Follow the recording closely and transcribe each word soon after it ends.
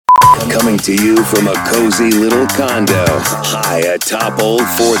Coming to you from a cozy little condo high atop Old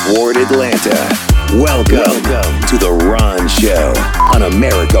Fourth Ward, Atlanta. Welcome to The Ron Show on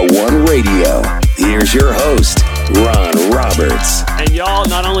America One Radio. Here's your host, Ron Roberts. And y'all,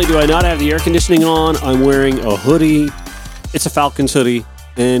 not only do I not have the air conditioning on, I'm wearing a hoodie. It's a Falcons hoodie,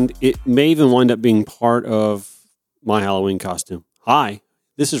 and it may even wind up being part of my Halloween costume. Hi,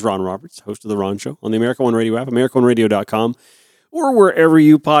 this is Ron Roberts, host of The Ron Show on the America One Radio app, AmericaOneRadio.com, or wherever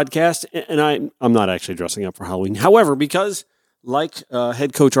you podcast. And I'm not actually dressing up for Halloween. However, because like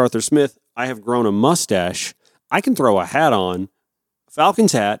head coach Arthur Smith, I have grown a mustache, I can throw a hat on,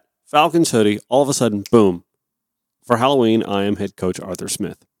 Falcons hat, Falcons hoodie, all of a sudden, boom. For Halloween, I am head coach Arthur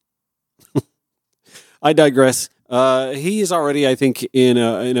Smith. I digress. He is already, I think, in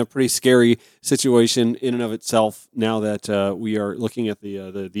a pretty scary situation in and of itself now that we are looking at the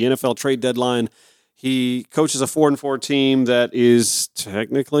NFL trade deadline. He coaches a 4-4 team that is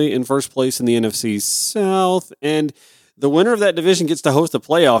technically in first place in the NFC South, and the winner of that division gets to host a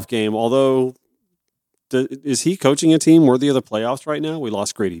playoff game, although is he coaching a team worthy of the playoffs right now? We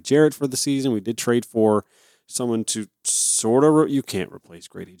lost Grady Jarrett for the season. We did trade for someone to sort of... You can't replace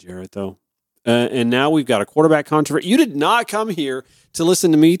Grady Jarrett, though. And now we've got a quarterback controversy. You did not come here to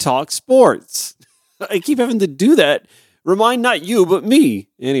listen to me talk sports. I keep having to do that. Remind not you, but me.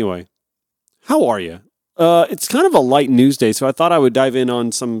 Anyway, how are you? It's kind of a light news day, so I thought I would dive in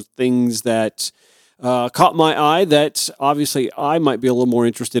on some things that caught my eye that obviously I might be a little more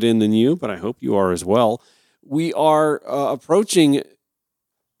interested in than you, but I hope you are as well. We are approaching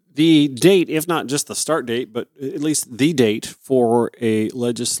the date, if not just the start date, but at least the date for a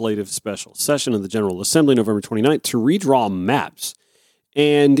legislative special session of the General Assembly, November 29th, to redraw maps.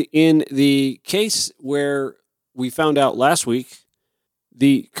 And in the case where we found out last week,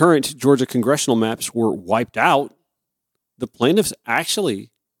 the current Georgia congressional maps were wiped out, the plaintiffs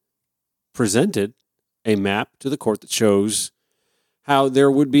actually presented a map to the court that shows how there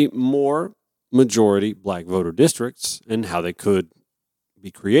would be more majority black voter districts and how they could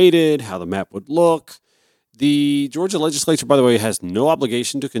be created, how the map would look. The Georgia legislature, by the way, has no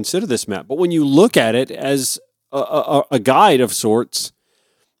obligation to consider this map. But when you look at it as a guide of sorts,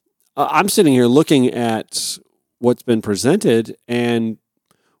 I'm sitting here looking at what's been presented, and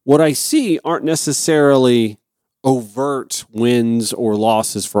what I see aren't necessarily overt wins or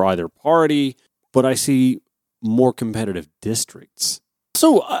losses for either party, but I see more competitive districts.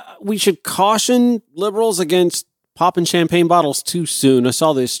 So we should caution liberals against popping champagne bottles too soon. I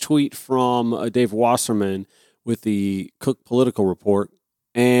saw this tweet from Dave Wasserman with the Cook Political Report,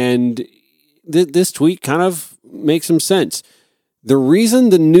 and this tweet kind of makes some sense. The reason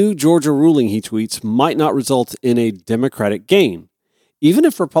the new Georgia ruling, he tweets, might not result in a Democratic gain. Even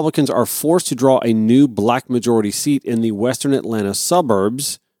if Republicans are forced to draw a new black majority seat in the western Atlanta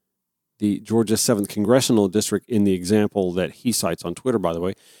suburbs, the Georgia 7th Congressional District in the example that he cites on Twitter, by the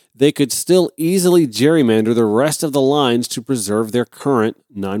way, they could still easily gerrymander the rest of the lines to preserve their current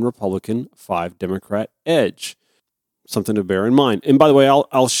 9 Republican, 5 Democrat edge. Something to bear in mind. And by the way,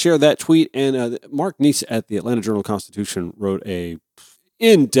 I'll share that tweet. And Mark Neese at the Atlanta Journal-Constitution wrote a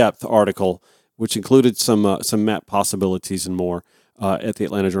in-depth article which included some map possibilities and more at the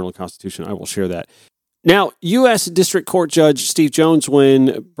Atlanta Journal-Constitution. I will share that. Now, U.S. District Court Judge Steve Jones,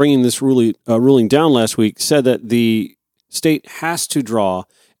 when bringing this ruling down last week, said that the state has to draw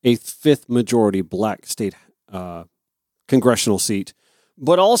a 5th majority black state congressional seat,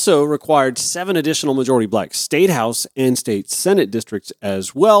 but also required 7 additional majority black state house and state senate districts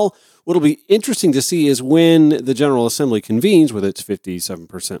as well. What'll be interesting to see is when the General Assembly convenes with its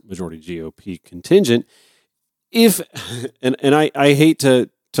 57% majority GOP contingent, if and I hate to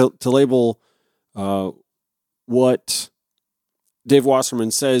label what Dave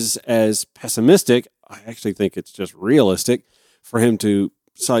Wasserman says as pessimistic. I actually think it's just realistic for him to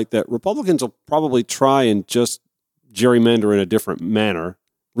cite that Republicans will probably try and just gerrymander in a different manner,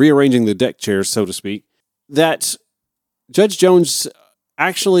 rearranging the deck chairs, so to speak, that Judge Jones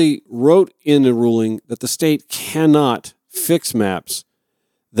actually wrote in the ruling that the state cannot fix maps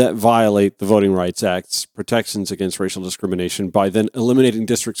that violate the Voting Rights Act's protections against racial discrimination by then eliminating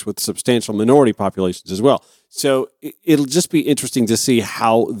districts with substantial minority populations as well. So it'll just be interesting to see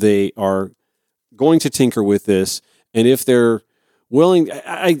how they are going to tinker with this, and if they're willing.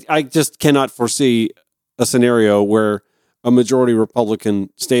 I just cannot foresee a scenario where a majority Republican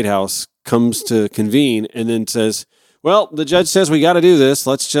state house comes to convene and then says, well, the judge says we got to do this.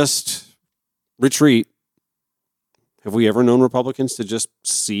 Let's just retreat. Have we ever known Republicans to just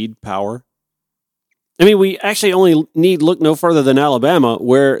cede power? I mean, we actually only need look no further than Alabama,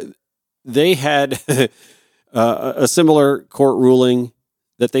 where they had a similar court ruling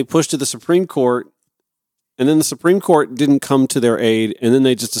that they pushed to the Supreme Court, and then the Supreme Court didn't come to their aid, and then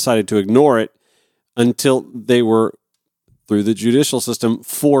they just decided to ignore it until they were, through the judicial system,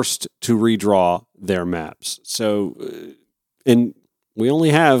 forced to redraw their maps. So, and we only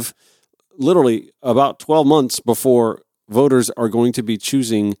have literally about 12 months before voters are going to be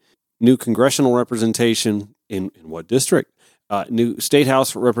choosing new congressional representation in what district, new state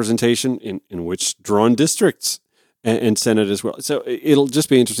house representation in which drawn districts, and Senate as well. So it'll just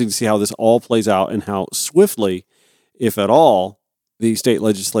be interesting to see how this all plays out and how swiftly, if at all, the state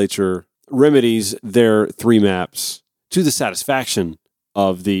legislature remedies their three maps to the satisfaction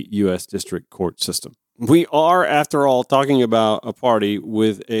of the U.S. District Court system. We are, after all, talking about a party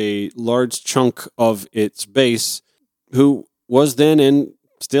with a large chunk of its base who was then and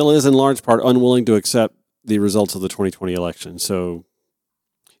still is in large part unwilling to accept the results of the 2020 election. So,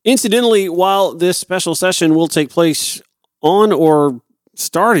 incidentally, while this special session will take place on or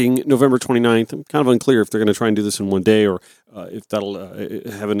starting November 29th, I'm kind of unclear if they're going to try and do this in one day or if that'll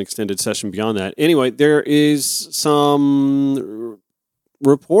have an extended session beyond that. Anyway, there is some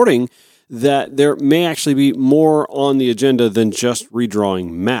reporting that there may actually be more on the agenda than just redrawing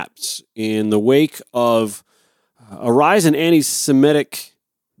maps. In the wake of a rise in anti-Semitic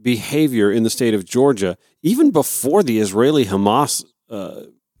behavior in the state of Georgia, even before the Israeli-Hamas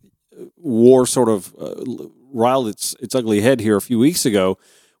war sort of riled its ugly head here a few weeks ago,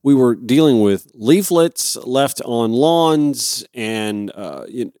 we were dealing with leaflets left on lawns and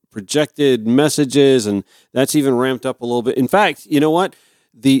projected messages, and that's even ramped up a little bit. In fact, you know what?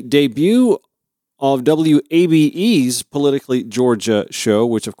 The debut of WABE's Politically Georgia show,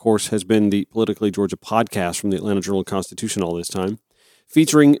 which of course has been the Politically Georgia podcast from the Atlanta Journal-Constitution all this time,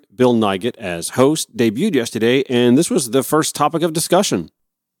 featuring Bill Nigut as host, debuted yesterday, and this was the first topic of discussion.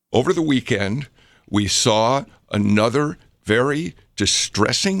 Over the weekend, we saw another very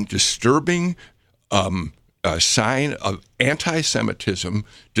distressing, disturbing sign of anti-Semitism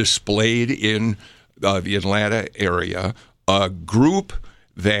displayed in the Atlanta area. A group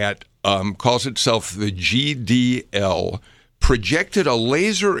that calls itself the GDL projected a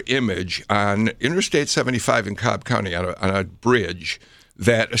laser image on Interstate 75 in Cobb County on a bridge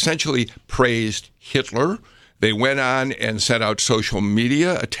that essentially praised Hitler. They went on and sent out social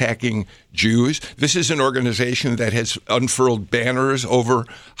media attacking Jews. This is an organization that has unfurled banners over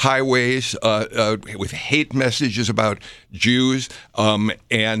highways with hate messages about Jews.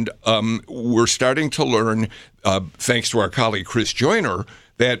 And we're starting to learn, thanks to our colleague Chris Joyner,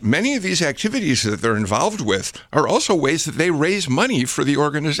 that many of these activities that they're involved with are also ways that they raise money for the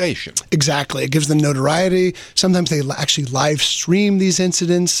organization. Exactly. It gives them notoriety. Sometimes they actually live stream these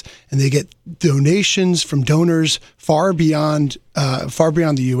incidents, and they get donations from donors far beyond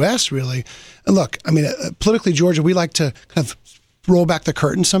the U.S., really. And look, I mean, Politically Georgia, we like to kind of roll back the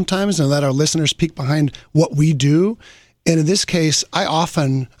curtain sometimes and let our listeners peek behind what we do. And in this case,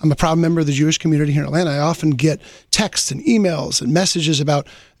 I'm a proud member of the Jewish community here in Atlanta. I often get texts and emails and messages about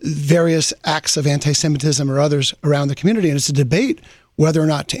various acts of anti-Semitism or others around the community. And it's a debate whether or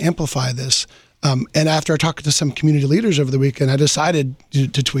not to amplify this. And after I talked to some community leaders over the weekend, I decided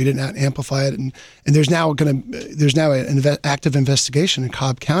to tweet it and amplify it. And there's now an active investigation in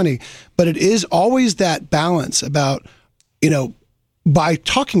Cobb County. But it is always that balance about, by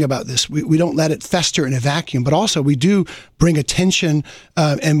talking about this, we don't let it fester in a vacuum, but also we do bring attention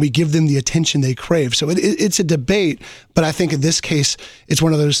and we give them the attention they crave. So it's a debate, but I think in this case, it's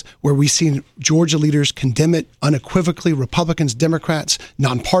one of those where we've seen Georgia leaders condemn it unequivocally. Republicans, Democrats,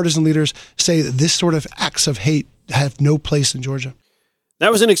 nonpartisan leaders say that this sort of acts of hate have no place in Georgia.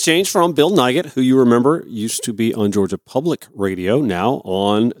 That was an exchange from Bill Nigut, who you remember used to be on Georgia Public Radio, now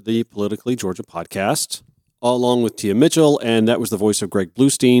on the Politically Georgia podcast, along with Tia Mitchell, and that was the voice of Greg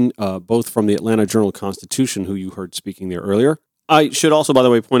Bluestein, both from the Atlanta Journal-Constitution, who you heard speaking there earlier. I should also, by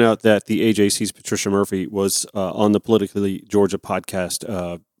the way, point out that the AJC's Patricia Murphy was on the Politically Georgia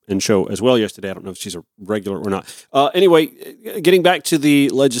podcast and show as well yesterday. I don't know if she's a regular or not. Anyway, getting back to the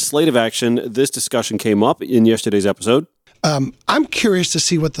legislative action, this discussion came up in yesterday's episode. I'm curious to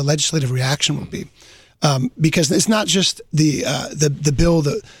see what the legislative reaction will be, because it's not just the bill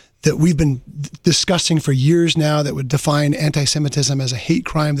that we've been discussing for years now that would define anti-Semitism as a hate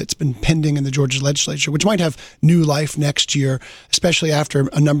crime that's been pending in the Georgia legislature, which might have new life next year, especially after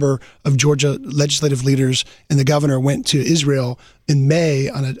a number of Georgia legislative leaders and the governor went to Israel in May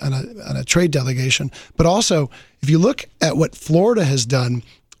on a trade delegation. But also, if you look at what Florida has done,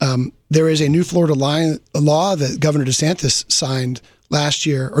 there is a new Florida law that Governor DeSantis signed last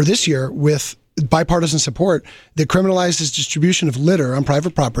year or this year with bipartisan support that criminalizes distribution of litter on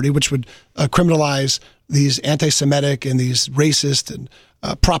private property, which would criminalize these anti-Semitic and these racist and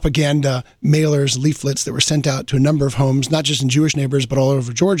propaganda mailers, leaflets that were sent out to a number of homes, not just in Jewish neighborhoods, but all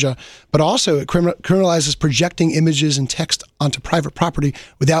over Georgia. But also it criminalizes projecting images and text onto private property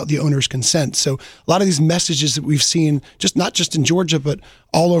without the owner's consent. So a lot of these messages that we've seen, not just in Georgia, but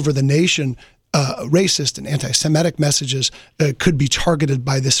all over the nation, racist and anti-Semitic messages could be targeted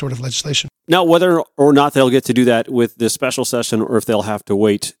by this sort of legislation. Now, whether or not they'll get to do that with this special session or if they'll have to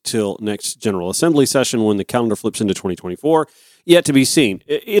wait till next General Assembly session when the calendar flips into 2024, yet to be seen.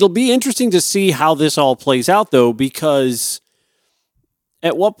 It'll be interesting to see how this all plays out, though, because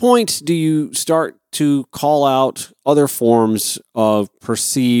at what point do you start to call out other forms of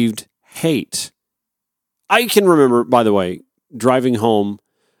perceived hate? I can remember, by the way, driving home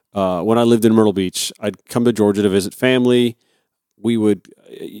when I lived in Myrtle Beach. I'd come to Georgia to visit family. We would,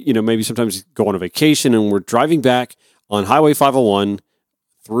 maybe sometimes go on a vacation, and we're driving back on Highway 501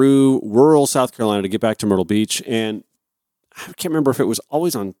 through rural South Carolina to get back to Myrtle Beach. And I can't remember if it was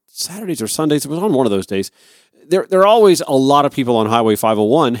always on Saturdays or Sundays. It was on one of those days. There are always a lot of people on Highway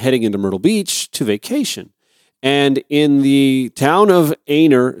 501 heading into Myrtle Beach to vacation. And in the town of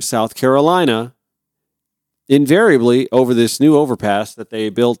Aner, South Carolina, invariably over this new overpass that they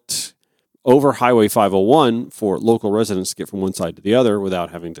built over Highway 501 for local residents to get from one side to the other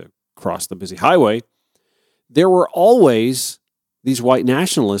without having to cross the busy highway, there were always these white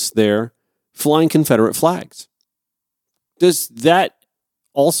nationalists there flying Confederate flags. Does that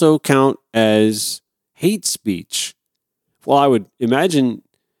also count as hate speech? Well, I would imagine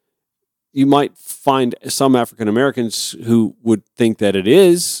you might find some African Americans who would think that it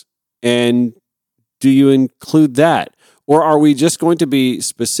is. And do you include that? Or are we just going to be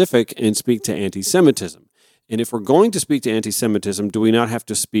specific and speak to anti-Semitism? And if we're going to speak to anti-Semitism, do we not have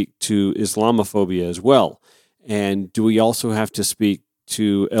to speak to Islamophobia as well? And do we also have to speak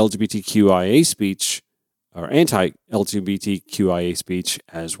to LGBTQIA speech or anti-LGBTQIA speech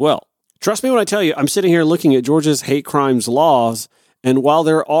as well? Trust me when I tell you, I'm sitting here looking at Georgia's hate crimes laws, and while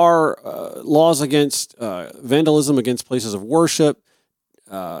there are laws against vandalism against places of worship,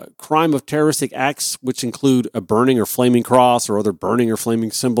 crime of terroristic acts, which include a burning or flaming cross or other burning or flaming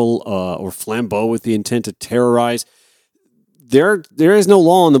symbol or flambeau with the intent to terrorize, there is no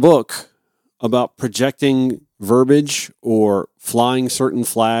law in the book about projecting verbiage or flying certain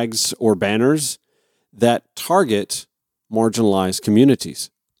flags or banners that target marginalized communities.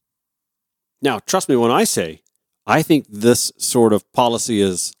 Now, trust me when I say, I think this sort of policy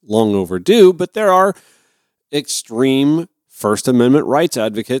is long overdue, but there are extreme First Amendment rights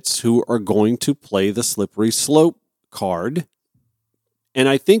advocates who are going to play the slippery slope card. And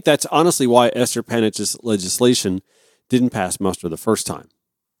I think that's honestly why Esther Panich's legislation didn't pass muster the first time.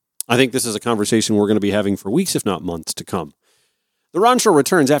 I think this is a conversation we're going to be having for weeks, if not months, to come. The Ron Show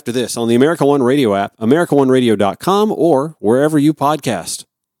returns after this on the America One Radio app, AmericaOneRadio.com, or wherever you podcast.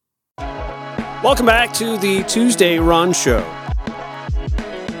 Welcome back to the Tuesday Ron Show.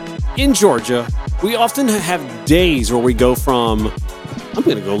 In Georgia, we often have days where we go from, I'm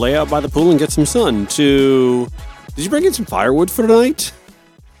going to go lay out by the pool and get some sun, to, did you bring in some firewood for tonight?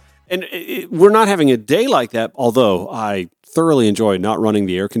 And we're not having a day like that, although I thoroughly enjoyed not running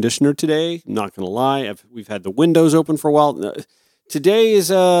the air conditioner today. I'm not going to lie. We've had the windows open for a while. Today is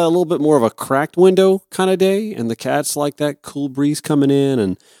a little bit more of a cracked window kind of day, and the cats like that cool breeze coming in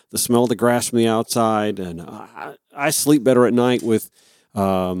and the smell of the grass from the outside. And I sleep better at night with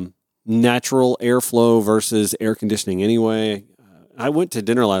natural airflow versus air conditioning anyway. I went to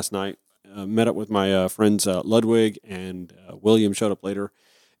dinner last night, met up with my friends Ludwig, and William showed up later,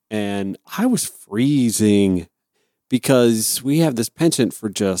 and I was freezing because we have this penchant for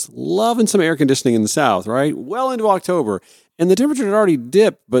just loving some air conditioning in the South, right? Well into October. And the temperature had already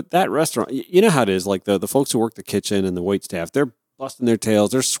dipped, but that restaurant, you know how it is, like the folks who work the kitchen and the wait staff, they're busting their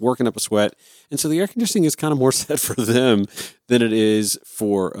tails, they're working up a sweat. And so the air conditioning is kind of more set for them than it is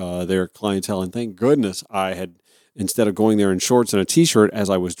for their clientele. And thank goodness I had, instead of going there in shorts and a t-shirt as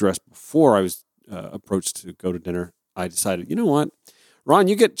I was dressed before I was approached to go to dinner, I decided, you know what, Ron,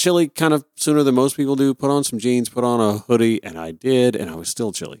 you get chilly kind of sooner than most people do. Put on some jeans, put on a hoodie, and I did, and I was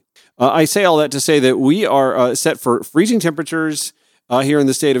still chilly. I say all that to say that we are set for freezing temperatures here in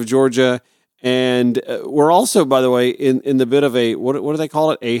the state of Georgia, and we're also, by the way, in the bit of a, what do they call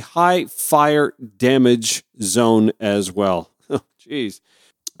it? A high fire damage zone as well. Oh, geez.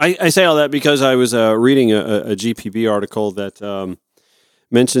 I say all that because I was reading a GPB article that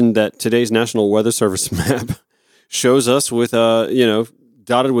mentioned that today's National Weather Service map shows us with,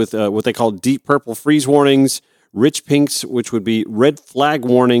 dotted with what they call deep purple freeze warnings, rich pinks, which would be red flag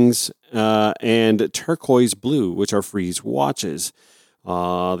warnings, and turquoise blue, which are freeze watches.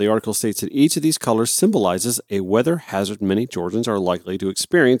 The article states that each of these colors symbolizes a weather hazard many Georgians are likely to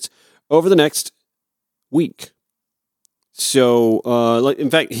experience over the next week. So, in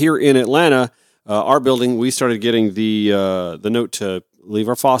fact, here in Atlanta, our building, we started getting the note to leave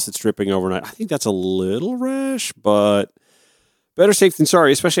our faucets dripping overnight. I think that's a little rash, but better safe than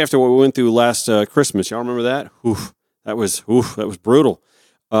sorry, especially after what we went through last Christmas. Y'all remember that? That was brutal.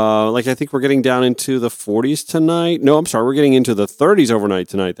 I think we're getting down into the 40s tonight. No, I'm sorry, we're getting into the 30s overnight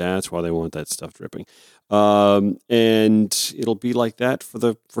tonight. That's why they want that stuff dripping. And it'll be like that for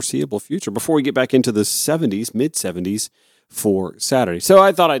the foreseeable future before we get back into the 70s, mid-70s for Saturday. So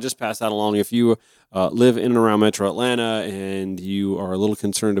I thought I'd just pass that along. If you live in and around Metro Atlanta and you are a little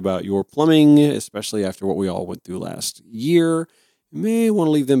concerned about your plumbing, especially after what we all went through last year, you may want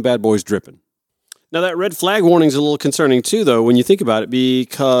to leave them bad boys dripping. Now, that red flag warning is a little concerning, too, though, when you think about it,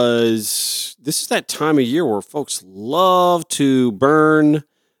 because this is that time of year where folks love to burn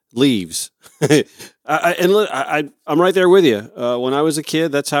leaves. I'm right there with you. When I was a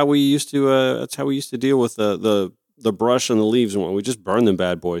kid, that's how we used to deal with the brush and the leaves, and we just burn them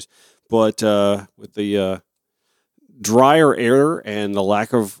bad boys. But with the drier air and the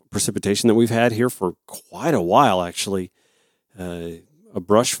lack of precipitation that we've had here for quite a while, actually, a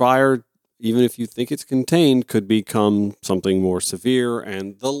brush fire, even if you think it's contained, could become something more severe.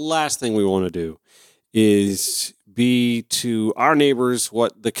 And the last thing we want to do is be to our neighbors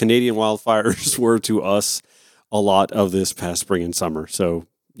what the Canadian wildfires were to us a lot of this past spring and summer. So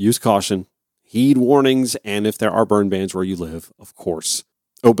use caution, heed warnings, and if there are burn bans where you live, of course,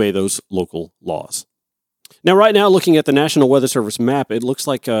 obey those local laws. Now, right now, looking at the National Weather Service map, it looks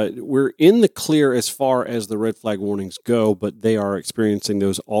like we're in the clear as far as the red flag warnings go, but they are experiencing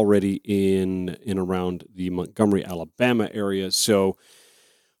those already in around the Montgomery, Alabama area. So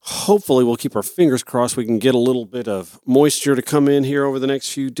hopefully we'll keep our fingers crossed we can get a little bit of moisture to come in here over the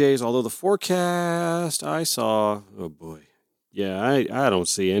next few days, although the forecast I saw, oh boy, yeah, I don't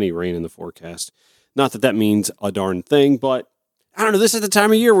see any rain in the forecast. Not that means a darn thing, but I don't know, this is the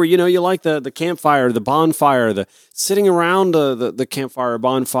time of year where, you like the campfire, the bonfire, the sitting around the campfire,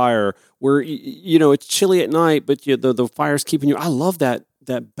 bonfire, where, it's chilly at night, but the fire's keeping you. I love that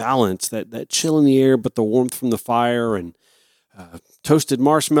balance, that chill in the air, but the warmth from the fire, and toasted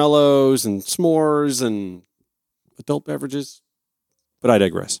marshmallows and s'mores and adult beverages. But I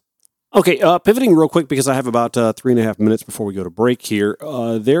digress. Okay, pivoting real quick because I have about 3.5 minutes before we go to break here.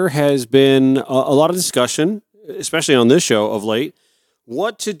 There has been a lot of discussion, especially on this show of late,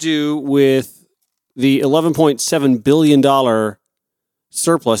 what to do with the $11.7 billion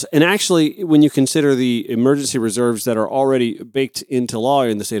surplus. And actually, when you consider the emergency reserves that are already baked into law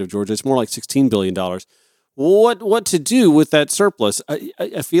in the state of Georgia, it's more like $16 billion. What to do with that surplus?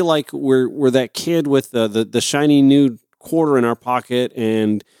 I feel like we're that kid with the shiny new quarter in our pocket,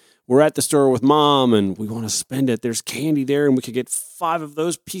 and we're at the store with mom, and we want to spend it. There's candy there, and we could get 5 of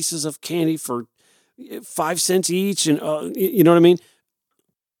those pieces of candy for 5 cents each, and you know what I mean?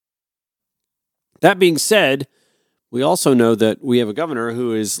 That being said, we also know that we have a governor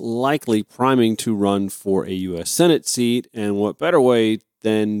who is likely priming to run for a U.S. Senate seat, and what better way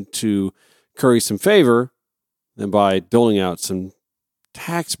than to curry some favor than by doling out some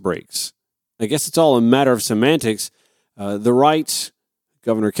tax breaks? I guess it's all a matter of semantics. The right,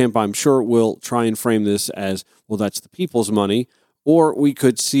 Governor Kemp, I'm sure, will try and frame this as, well, that's the people's money, or we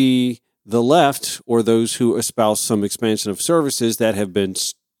could see the left, or those who espouse some expansion of services that have been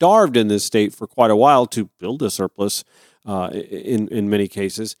starved in this state for quite a while to build a surplus in many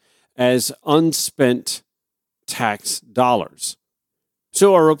cases, as unspent tax dollars.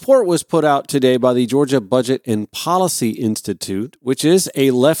 So a report was put out today by the Georgia Budget and Policy Institute, which is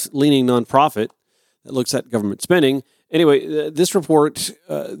a left-leaning nonprofit that looks at government spending. Anyway, this report,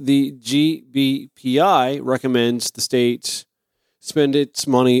 the GBPI, recommends the state spend its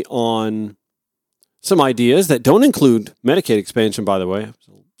money on some ideas that don't include Medicaid expansion, by the way. I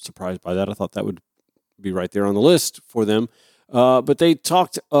was surprised by that. I thought that would be right there on the list for them. But they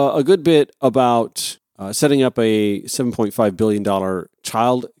talked a good bit about setting up a $7.5 billion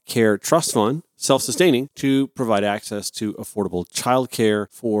child care trust fund, self-sustaining, to provide access to affordable child care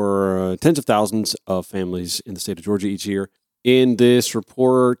for tens of thousands of families in the state of Georgia each year. In this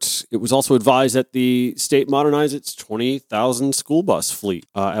report, it was also advised that the state modernize its 20,000 school bus fleet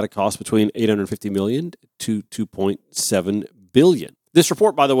at a cost between $850 million to $2.7 billion. This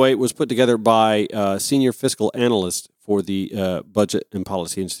report, by the way, was put together by a senior fiscal analyst for the Budget and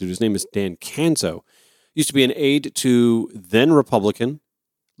Policy Institute. His name is Dan Canzo. Used to be an aide to then Republican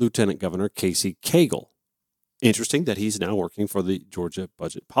Lieutenant Governor Casey Cagle. Interesting that he's now working for the Georgia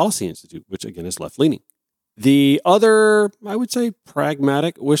Budget Policy Institute, which again is left-leaning. The other, I would say,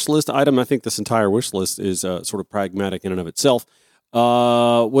 pragmatic wish list item, I think this entire wish list is sort of pragmatic in and of itself,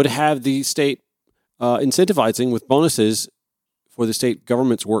 would have the state incentivizing with bonuses for the state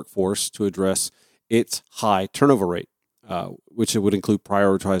government's workforce to address its high turnover rate, which would include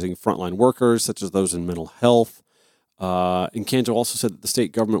prioritizing frontline workers, such as those in mental health. And Canjo also said that the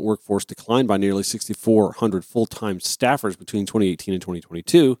state government workforce declined by nearly 6,400 full-time staffers between 2018 and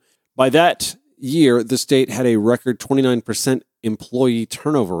 2022. By that year, the state had a record 29% employee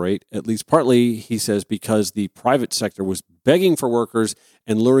turnover rate, at least partly, he says, because the private sector was begging for workers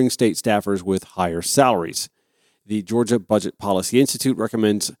and luring state staffers with higher salaries. The Georgia Budget Policy Institute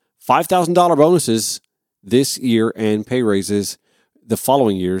recommends $5,000 bonuses this year and pay raises the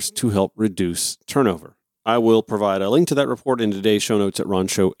following years to help reduce turnover. I will provide a link to that report in today's show notes at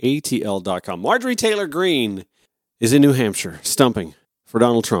ronshowatl.com. Marjorie Taylor Greene is in New Hampshire, stumping for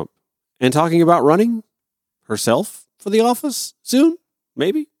Donald Trump and talking about running herself for the office soon.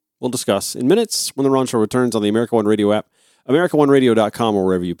 Maybe. We'll discuss in minutes when The Ron Show returns on the America One Radio app, AmericaOneRadio.com, or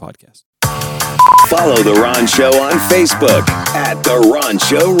wherever you podcast. Follow The Ron Show on Facebook at The Ron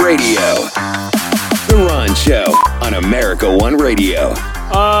Show Radio. The Ron Show on America One Radio.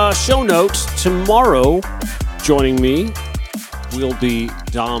 Show notes. Tomorrow, joining me will be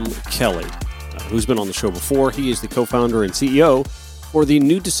Dom Kelly, who's been on the show before. He is the co-founder and CEO for the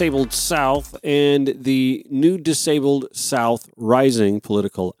New Disabled South and the New Disabled South Rising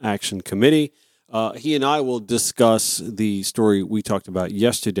Political Action Committee. He and I will discuss the story we talked about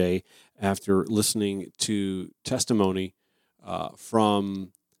yesterday after listening to testimony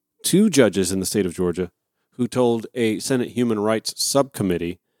from two judges in the state of Georgia who told a Senate Human Rights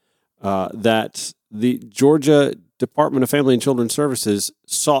Subcommittee that the Georgia Department of Family and Children's Services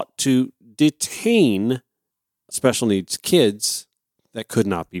sought to detain special needs kids that could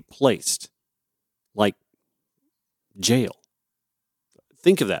not be placed, like jail.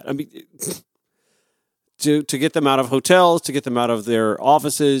 Think of that. I mean, to get them out of hotels, to get them out of their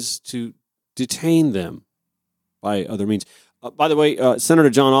offices, to detain them by other means. By the way, Senator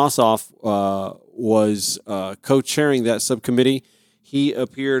John Ossoff was co-chairing that subcommittee. He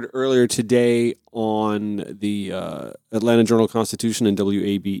appeared earlier today on the Atlanta Journal-Constitution and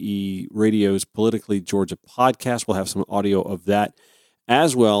WABE Radio's Politically Georgia podcast. We'll have some audio of that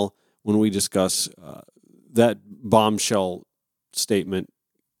as well when we discuss that bombshell statement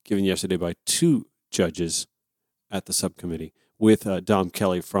given yesterday by two judges at the subcommittee with Dom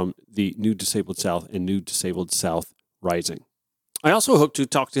Kelly from the New Disabled South and New Disabled South Rising. I also hope to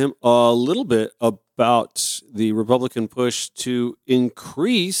talk to him a little bit about the Republican push to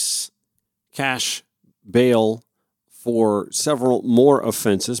increase cash bail for several more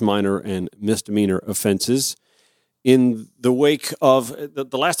offenses, minor and misdemeanor offenses. In the wake of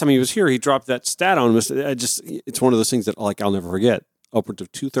the last time he was here, he dropped that stat on us. It's one of those things that I'll never forget. Upwards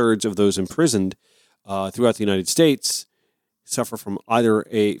of 2/3 of those imprisoned throughout the United States suffer from either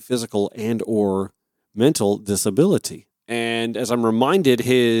a physical and or mental disability. And as I'm reminded,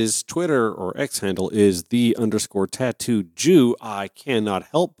 his Twitter or X handle is _tattooed Jew. I cannot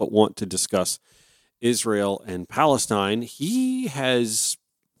help but want to discuss Israel and Palestine. He has,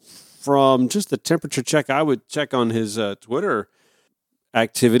 from just the temperature check I would check on his Twitter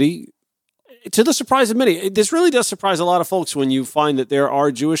activity, to the surprise of many, this really does surprise a lot of folks when you find that there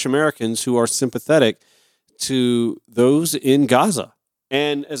are Jewish Americans who are sympathetic to those in Gaza.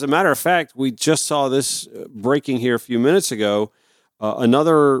 And as a matter of fact, we just saw this breaking here a few minutes ago,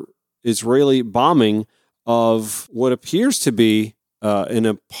 another Israeli bombing of what appears to be an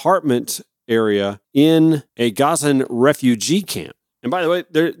apartment area in a Gazan refugee camp. And by the way,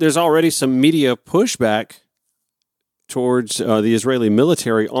 there's already some media pushback towards the Israeli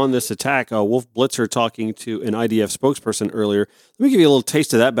military on this attack. Wolf Blitzer talking to an IDF spokesperson earlier. Let me give you a little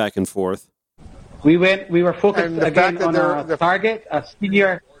taste of that back and forth. We were focused again on a target, a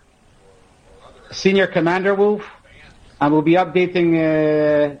senior commander, Wolf, and we'll be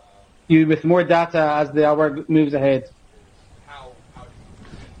updating you with more data as the hour moves ahead.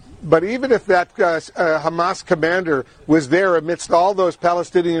 But even if that Hamas commander was there amidst all those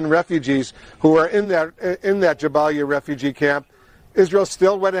Palestinian refugees who are in that Jabalia refugee camp, Israel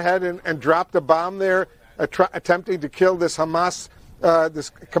still went ahead and dropped a bomb there, attempting to kill this Hamas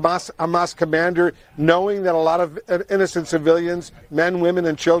commander, knowing that a lot of innocent civilians, men, women,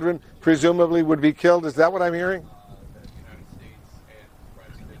 and children, presumably would be killed. Is that what I'm hearing?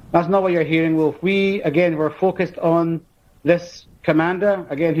 That's not what you're hearing, Wolf. We're focused on this commander,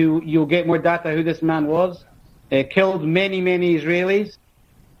 again, who you'll get more data who this man was, killed many, many Israelis.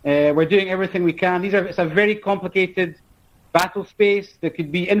 We're doing everything we can. It's a very complicated battle space. There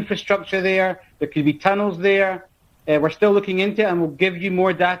could be infrastructure there. There could be tunnels there. We're still looking into it, and we'll give you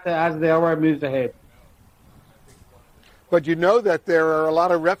more data as the hour moves ahead. But you know that there are a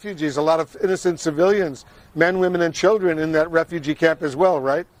lot of refugees, a lot of innocent civilians, men, women, and children in that refugee camp as well,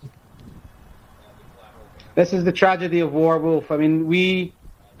 right? This is the tragedy of war, Wolf. I mean,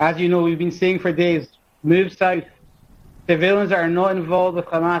 as you know, we've been saying for days, move south. Civilians that are not involved with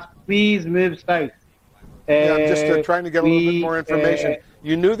Hamas, please move south. Yeah, I'm just trying to get a little bit more information.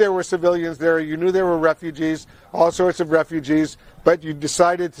 You knew there were civilians there. You knew there were refugees, all sorts of refugees, but you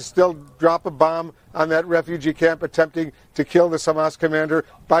decided to still drop a bomb on that refugee camp attempting to kill the Hamas commander.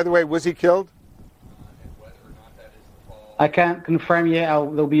 By the way, was he killed? I can't confirm yet.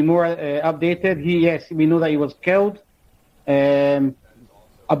 There'll be more updated. Yes, we know that he was killed.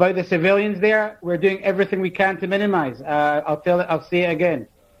 About the civilians there, we're doing everything we can to minimize. I'll say it again.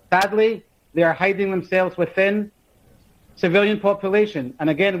 Sadly, they are hiding themselves within civilian population. And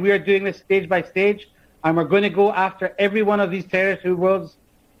again, we are doing this stage by stage, and we're going to go after every one of these terrorists who was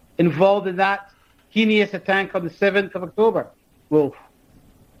involved in that heinous attack on the 7th of October. Wolf.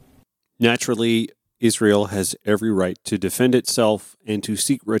 Naturally, Israel has every right to defend itself and to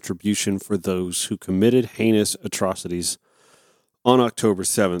seek retribution for those who committed heinous atrocities on October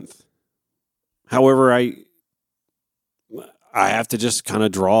 7th. However, I have to just kind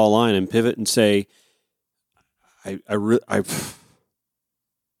of draw a line and pivot and say, I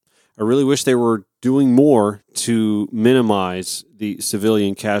really wish they were doing more to minimize the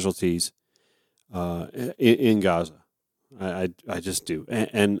civilian casualties in Gaza. I just do,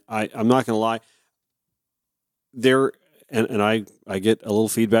 and I'm not going to lie. I get a little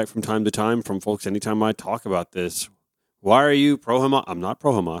feedback from time to time from folks anytime I talk about this. Why are you pro-Hamas? I'm not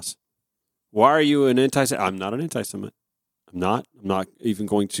pro-Hamas. Why are you an anti-Semite? I'm not an anti-Semite. I'm not even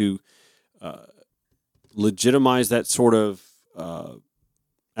going to legitimize that sort of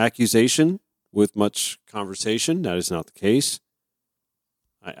accusation with much conversation. That is not the case.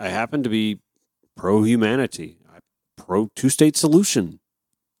 I happen to be pro-humanity. I'm pro-two-state solution.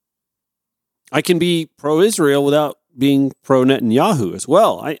 I can be pro-Israel without being pro-Netanyahu as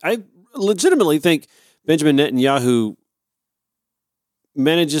well. I legitimately think Benjamin Netanyahu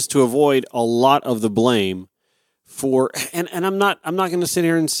manages to avoid a lot of the blame for, and I'm not going to sit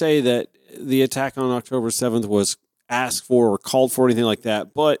here and say that the attack on October 7th was asked for or called for, anything like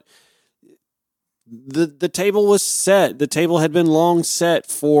that, but the table was set. The table had been long set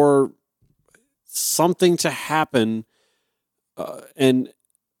for something to happen, and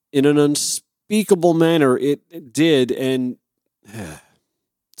in an unspeakable manner, it did. And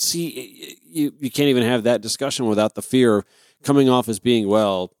see, you can't even have that discussion without the fear coming off as being,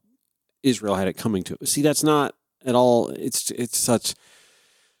 well, Israel had it coming to it. See, that's not at all. It's such.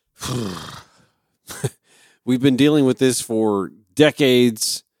 We've been dealing with this for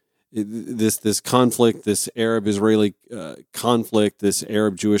decades. This conflict, this Arab-Israeli conflict, this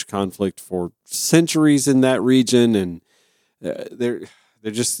Arab-Jewish conflict for centuries in that region, and they're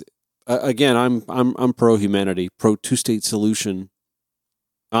just again. I'm pro-humanity, pro-two-state solution.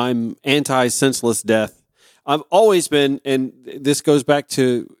 I'm anti-senseless death. I've always been, and this goes back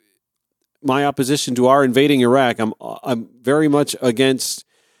to my opposition to our invading Iraq. I'm very much against,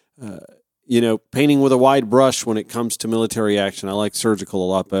 painting with a wide brush when it comes to military action. I like surgical a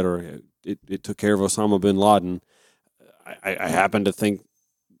lot better. It took care of Osama bin Laden. I happen to think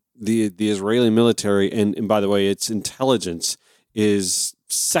the Israeli military, and by the way, its intelligence is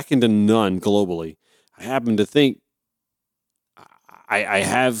second to none globally. I happen to think I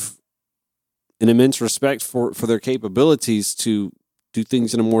have an immense respect for their capabilities to do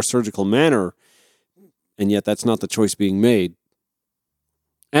things in a more surgical manner, and yet that's not the choice being made.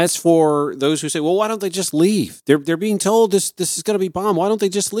 As for those who say, well, why don't they just leave? They're being told this is going to be bombed. Why don't they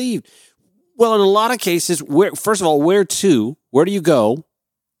just leave? Well, in a lot of cases, first of all, where to? Where do you go?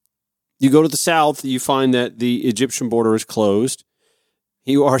 You go to the south, you find that the Egyptian border is closed.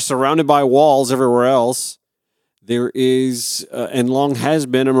 You are surrounded by walls everywhere else. There is, and long has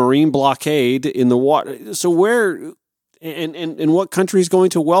been, a marine blockade in the water. So where, and what country is going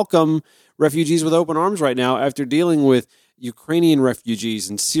to welcome refugees with open arms right now after dealing with Ukrainian refugees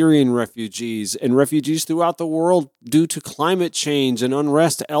and Syrian refugees and refugees throughout the world due to climate change and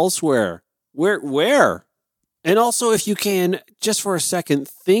unrest elsewhere? Where? And also, if you can, just for a second,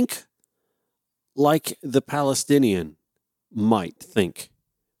 think like the Palestinian might think.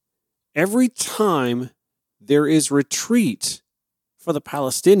 Every time there is retreat for the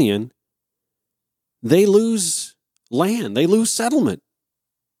Palestinian, they lose land, they lose settlement.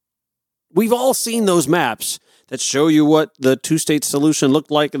 We've all seen those maps that show you what the two-state solution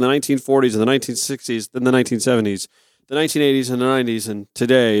looked like in the 1940s and the 1960s, then the 1970s. the 1980s and the 90s and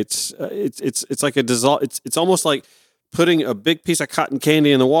today, it's like a dissolve. It's almost like putting a big piece of cotton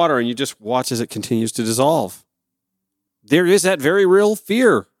candy in the water and you just watch as it continues to dissolve. There is that very real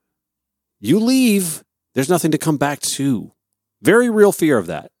fear. You leave, there's nothing to come back to. Very real fear of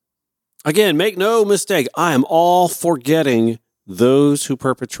that. Again, make no mistake, I am all for getting those who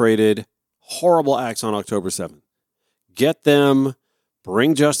perpetrated horrible acts on October 7th. Get them,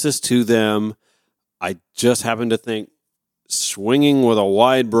 bring justice to them. I just happen to think swinging with a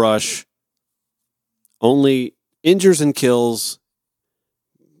wide brush only injures and kills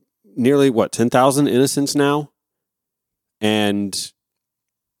nearly, 10,000 innocents now? And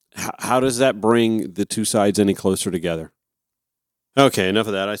how does that bring the two sides any closer together? Okay, enough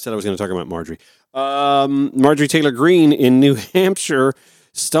of that. I said I was going to talk about Marjorie. Marjorie Taylor Greene in New Hampshire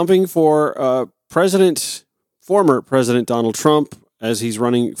stumping for former President Donald Trump as he's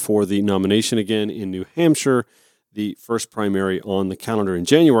running for the nomination again in New Hampshire, the first primary on the calendar in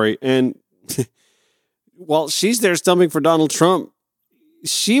January. And while she's there stumping for Donald Trump,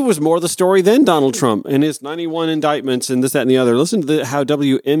 she was more the story than Donald Trump and his 91 indictments and this, that, and the other. Listen to how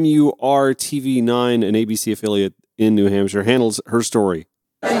WMUR TV9, an ABC affiliate in New Hampshire, handles her story.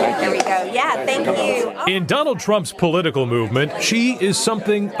 There we go. Yeah, thank you. In Donald Trump's political movement, she is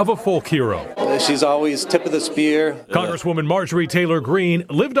something of a folk hero. She's always tip of the spear. Congresswoman Marjorie Taylor Greene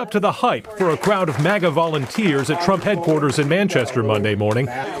lived up to the hype for a crowd of MAGA volunteers at Trump headquarters in Manchester Monday morning,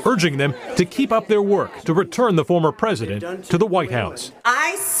 urging them to keep up their work to return the former president to the White House.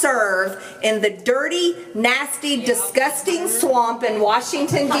 I serve in the dirty, nasty, disgusting swamp in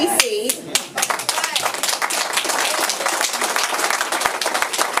Washington, D.C.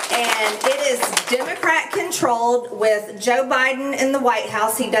 And it is Democrat-controlled with Joe Biden in the White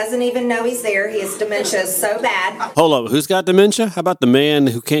House. He doesn't even know he's there. His dementia is so bad. Hold up. Who's got dementia? How about the man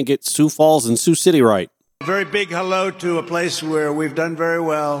who can't get Sioux Falls and Sioux City right? A very big hello to a place where we've done very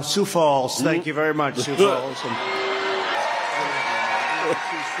well, Sioux Falls. Thank you very much, Sioux Falls.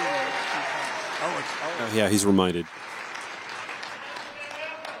 Yeah, he's reminded.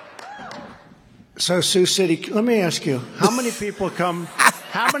 So Sioux City, let me ask you, how many people come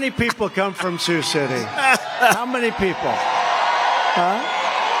from Sioux City? How many people?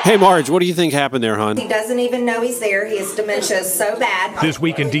 Huh? Hey, Marge, what do you think happened there, hon? He doesn't even know he's there. His dementia is so bad. This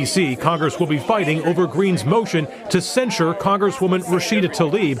week in D.C., Congress will be fighting over Greene's motion to censure Congresswoman Rashida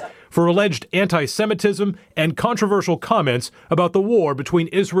Tlaib for alleged anti-Semitism and controversial comments about the war between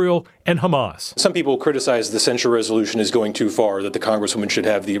Israel and Hamas. Some people criticize the censure resolution as going too far, that the Congresswoman should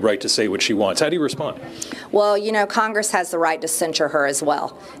have the right to say what she wants. How do you respond? Well, Congress has the right to censure her as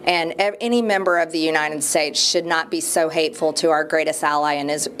well. And any member of the United States should not be so hateful to our greatest ally, and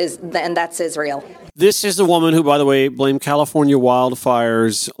that's Israel. This is the woman who, by the way, blamed California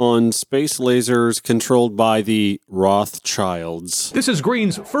wildfires on space lasers controlled by the Rothschilds. This is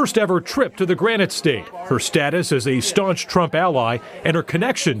Greene's first ever trip to the Granite State. Her status as a staunch Trump ally and her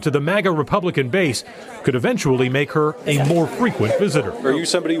connection to the MAGA Republican base could eventually make her a more frequent visitor. Are you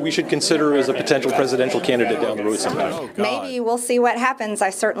somebody we should consider as a potential presidential candidate down the road sometime? Maybe we'll see what happens. I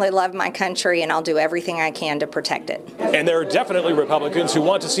certainly love my country, and I'll do everything I can to protect it. And there are definitely Republicans who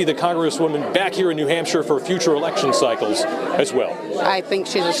want to see the Congresswoman back here in New Hampshire for future election cycles as well. I think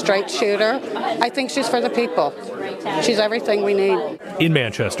she's a straight shooter. I think she's for the people. She's everything we need. In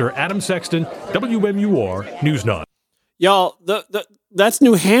Manchester, Adam Sexton, WMUR News 9. Y'all, that's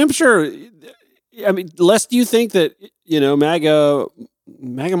New Hampshire. I mean, lest you think that,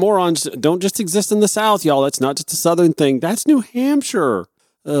 MAGA morons don't just exist in the South, y'all. That's not just a Southern thing. That's New Hampshire.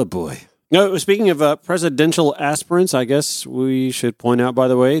 Oh, boy. No, speaking of presidential aspirants, I guess we should point out, by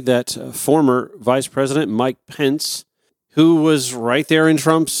the way, that former Vice President Mike Pence, who was right there in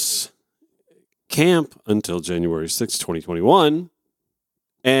Trump's camp until January 6, 2021,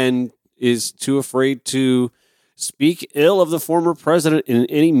 and is too afraid to speak ill of the former president in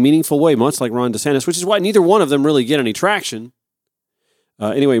any meaningful way, much like Ron DeSantis, which is why neither one of them really get any traction.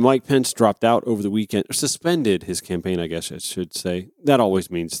 Anyway, Mike Pence dropped out over the weekend, or suspended his campaign, I guess I should say. That always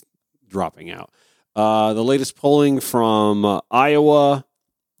means dropping out. The latest polling from Iowa,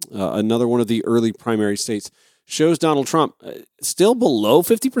 another one of the early primary states, shows Donald Trump still below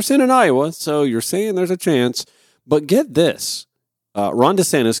 50% in Iowa, so you're saying there's a chance. But get this. Ron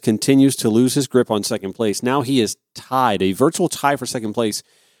DeSantis continues to lose his grip on second place. Now he is tied, a virtual tie for second place,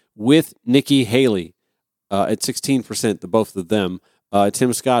 with Nikki Haley at 16%, the both of them.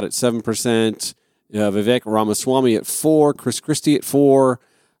 Tim Scott at 7%, Vivek Ramaswamy at 4%, Chris Christie at 4%,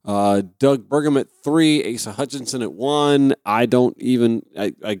 Doug Burgum at 3%, Asa Hutchinson at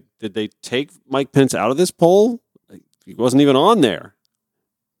 1%. Did they take Mike Pence out of this poll? He wasn't even on there,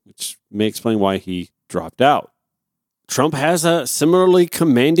 which may explain why he dropped out. Trump has a similarly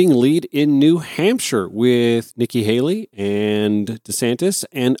commanding lead in New Hampshire with Nikki Haley and DeSantis.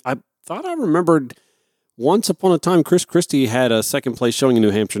 And I thought I remembered once upon a time, Chris Christie had a second place showing in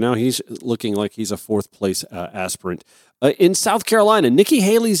New Hampshire. Now he's looking like he's a fourth place aspirant. In South Carolina, Nikki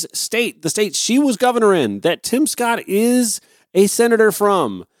Haley's state, the state she was governor in, that Tim Scott is a senator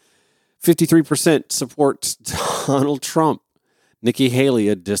from, 53% support Donald Trump. Nikki Haley,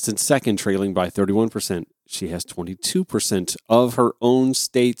 a distant second, trailing by 31%. She has 22% of her own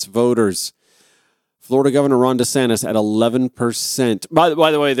state's voters. Florida Governor Ron DeSantis at 11%.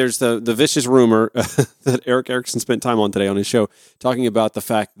 By the way, there's the vicious rumor that Eric Erickson spent time on today on his show, talking about the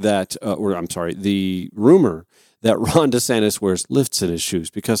fact that, the rumor that Ron DeSantis wears lifts in his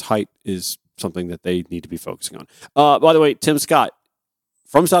shoes because height is something that they need to be focusing on. By the way, Tim Scott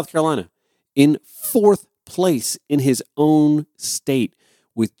from South Carolina in fourth place in his own state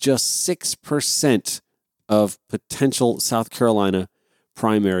with just 6% of potential South Carolina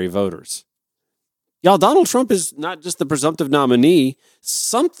primary voters. Y'all, Donald Trump is not just the presumptive nominee.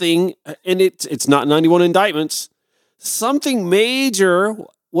 Something, and it's not 91 indictments, something major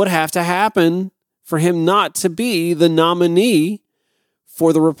would have to happen for him not to be the nominee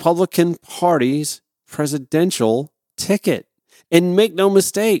for the Republican Party's presidential ticket. And make no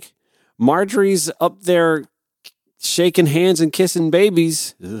mistake, Marjorie's up there shaking hands and kissing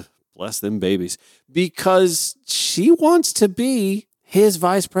babies. Ugh, bless them babies. Because she wants to be his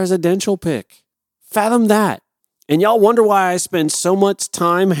vice presidential pick. Fathom that. And y'all wonder why I spend so much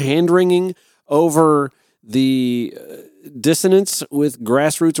time hand-wringing over the dissonance with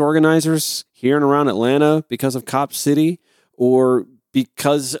grassroots organizers here and around Atlanta because of Cop City, or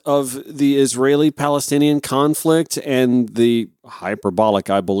because of the Israeli-Palestinian conflict and the hyperbolic,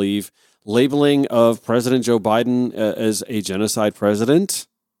 I believe, labeling of President Joe Biden as a genocide president,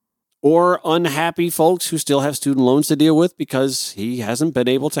 or unhappy folks who still have student loans to deal with because he hasn't been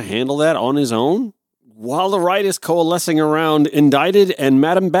able to handle that on his own. While the right is coalescing around indicted and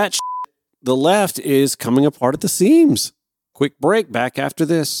Madam Batshit, the left is coming apart at the seams. Quick break, back after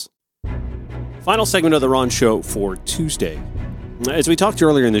this. Final segment of the Ron Show for Tuesday. As we talked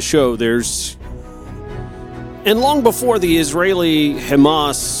earlier in the show, and long before the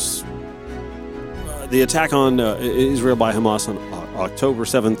Israeli-Hamas, the attack on Israel by Hamas on October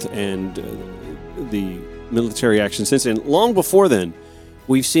 7th and the military action since then, long before then,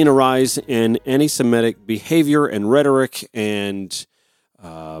 we've seen a rise in anti-Semitic behavior and rhetoric and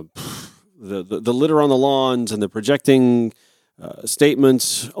the litter on the lawns and the projecting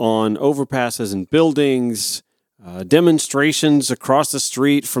statements on overpasses and buildings, demonstrations across the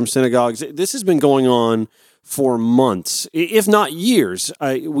street from synagogues. This has been going on for months, if not years.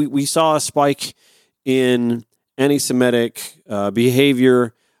 We saw a spike in anti-Semitic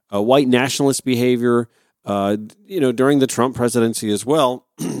behavior, white nationalist behavior, during the Trump presidency as well.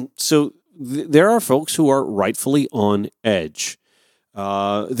 So there are folks who are rightfully on edge.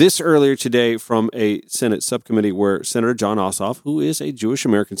 This earlier today from a Senate subcommittee where Senator Jon Ossoff, who is a Jewish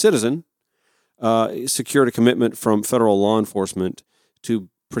American citizen, secured a commitment from federal law enforcement to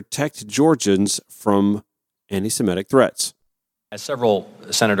protect Georgians from anti-Semitic threats. As several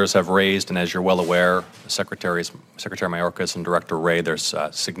senators have raised, and as you're well aware, Secretary Mayorkas and Director Wray, there's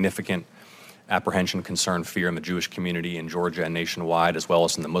significant apprehension, concern, fear in the Jewish community in Georgia and nationwide, as well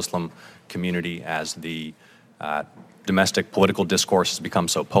as in the Muslim community, as the domestic political discourse has become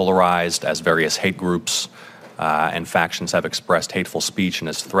so polarized, as various hate groups and factions have expressed hateful speech, and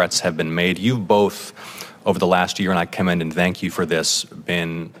as threats have been made. You've both, over the last year, and I commend and thank you for this,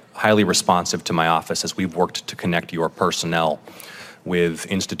 been highly responsive to my office as we've worked to connect your personnel with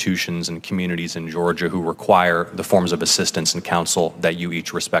institutions and communities in Georgia who require the forms of assistance and counsel that you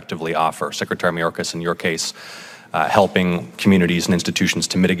each respectively offer. Secretary Mayorkas, in your case, helping communities and institutions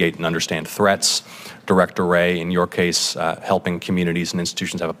to mitigate and understand threats. Director Wray, in your case, helping communities and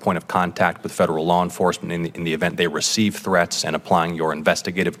institutions have a point of contact with federal law enforcement in the event they receive threats, and applying your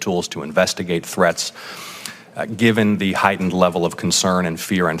investigative tools to investigate threats. Given the heightened level of concern and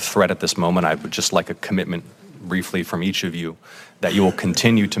fear and threat at this moment, I would just like a commitment briefly from each of you that you will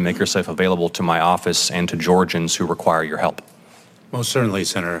continue to make yourself available to my office and to Georgians who require your help. Most certainly,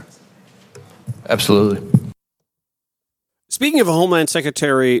 Senator. Absolutely. Speaking of Homeland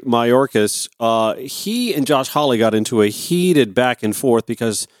Secretary Mayorkas, he and Josh Hawley got into a heated back and forth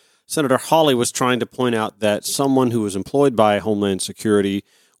because Senator Hawley was trying to point out that someone who was employed by Homeland Security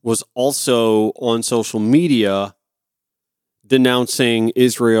was also on social media denouncing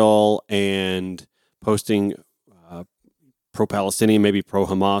Israel and posting pro-Palestinian, maybe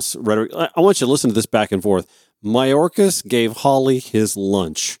pro-Hamas rhetoric. I want you to listen to this back and forth. Mayorkas gave Hawley his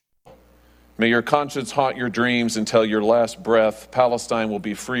lunch. May your conscience haunt your dreams until your last breath. Palestine will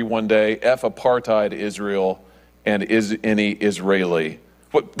be free one day. F apartheid Israel and is any Israeli.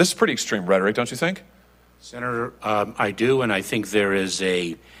 This is pretty extreme rhetoric, don't you think? Senator, I do, and I think there is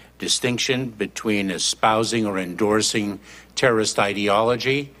a distinction between espousing or endorsing terrorist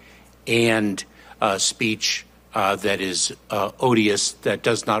ideology and speech that is odious, that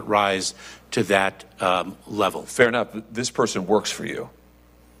does not rise to that level. Fair enough. This person works for you.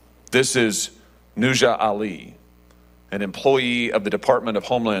 This is Nuja Ali, an employee of the Department of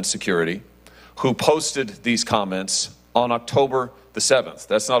Homeland Security, who posted these comments on October the 7th.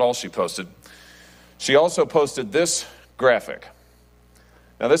 That's not all she posted. She also posted this graphic.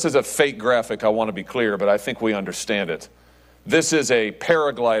 Now, this is a fake graphic, I want to be clear, but I think we understand it. This is a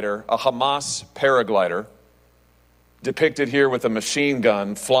paraglider, a Hamas paraglider, depicted here with a machine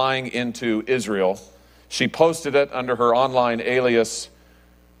gun flying into Israel. She posted it under her online alias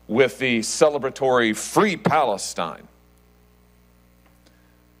with the celebratory Free Palestine.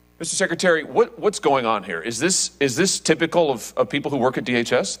 Mr. Secretary, what's going on here? Is this typical of people who work at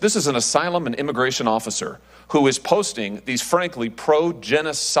DHS? This is an asylum and immigration officer who is posting these, frankly,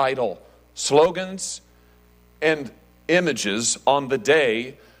 pro-genocidal slogans and images on the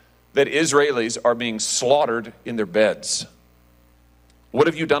day that Israelis are being slaughtered in their beds. What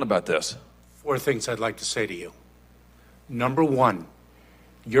have you done about this? 4 things I'd like to say to you. Number one,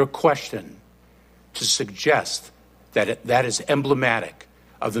 your question to suggest that that is emblematic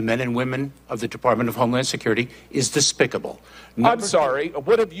of the men and women of the Department of Homeland Security is despicable. I'm sorry,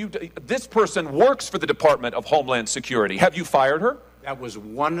 what have you done? This person works for the Department of Homeland Security. Have you fired her? That was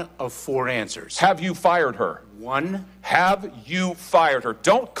one of 4 answers. Have you fired her? One. Have you fired her?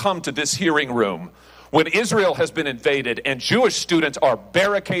 Don't come to this hearing room when Israel has been invaded and Jewish students are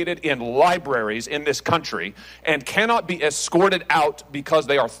barricaded in libraries in this country and cannot be escorted out because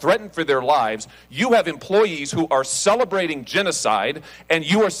they are threatened for their lives. You have employees who are celebrating genocide, and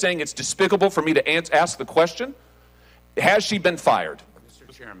you are saying it's despicable for me to ask the question? Has she been fired?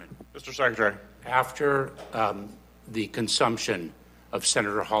 Mr. Chairman. Mr. Secretary. After the consumption of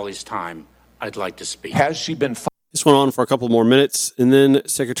Senator Hawley's time, I'd like to speak. Has she been fired? This went on for a couple more minutes, and then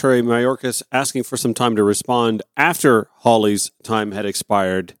Secretary Mayorkas, asking for some time to respond after Hawley's time had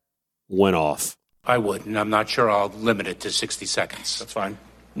expired, went off. I would, and I'm not sure I'll limit it to 60 seconds. That's fine.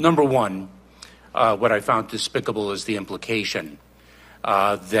 Number one, what I found despicable is the implication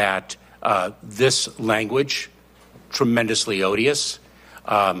that this language, tremendously odious,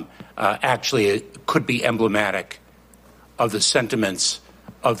 actually it could be emblematic of the sentiments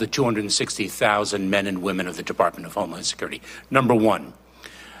of the 260,000 men and women of the Department of Homeland Security. Number one.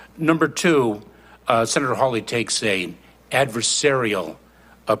 Number two, Senator Hawley takes an adversarial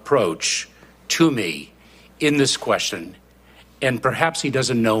approach to me in this question, and perhaps he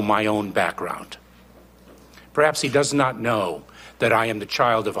doesn't know my own background. Perhaps he does not know that I am the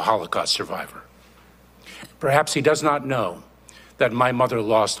child of a Holocaust survivor. Perhaps he does not know that my mother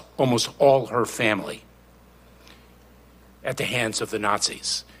lost almost all her family at the hands of the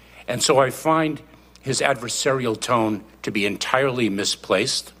Nazis. And so I find his adversarial tone to be entirely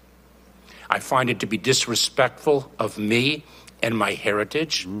misplaced. I find it to be disrespectful of me and my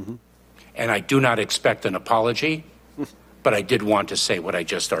heritage. Mm-hmm. And I do not expect an apology, but I did want to say what I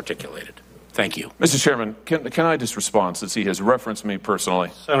just articulated. Thank you. Mr. Chairman, can I just respond since he has referenced me personally?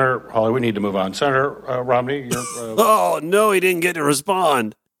 Senator Hawley, we need to move on. Senator Romney, you're... Oh, no, he didn't get to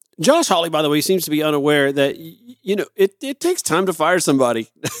respond. Josh Hawley, by the way, seems to be unaware that, it takes time to fire somebody.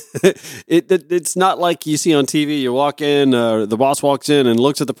 It's not like you see on TV. You walk in, the boss walks in and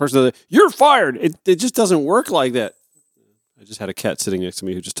looks at the person, you're fired. It just doesn't work like that. I just had a cat sitting next to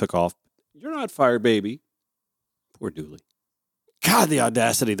me who just took off. You're not fired, baby. Poor Dooley. God, the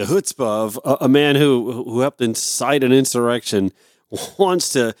audacity, the chutzpah of a man who helped incite an insurrection wants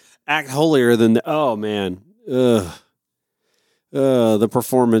to act holier than oh, man. The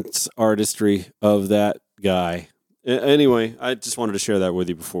performance artistry of that guy. Anyway, I just wanted to share that with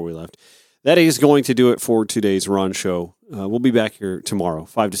you before we left. That is going to do it for today's Ron Show. We'll be back here tomorrow,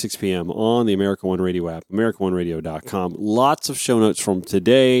 5 to 6 p.m. on the America One Radio app, AmericaOneRadio.com. Lots of show notes from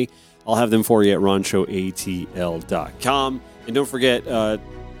today. I'll have them for you at RonShowATL.com. And don't forget,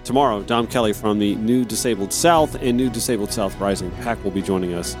 tomorrow, Dom Kelly from the New Disabled South and New Disabled South Rising PAC will be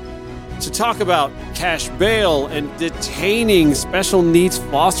joining us to talk about cash bail and detaining special needs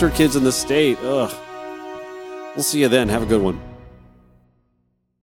foster kids in the state. Ugh. We'll see you then. Have a good one.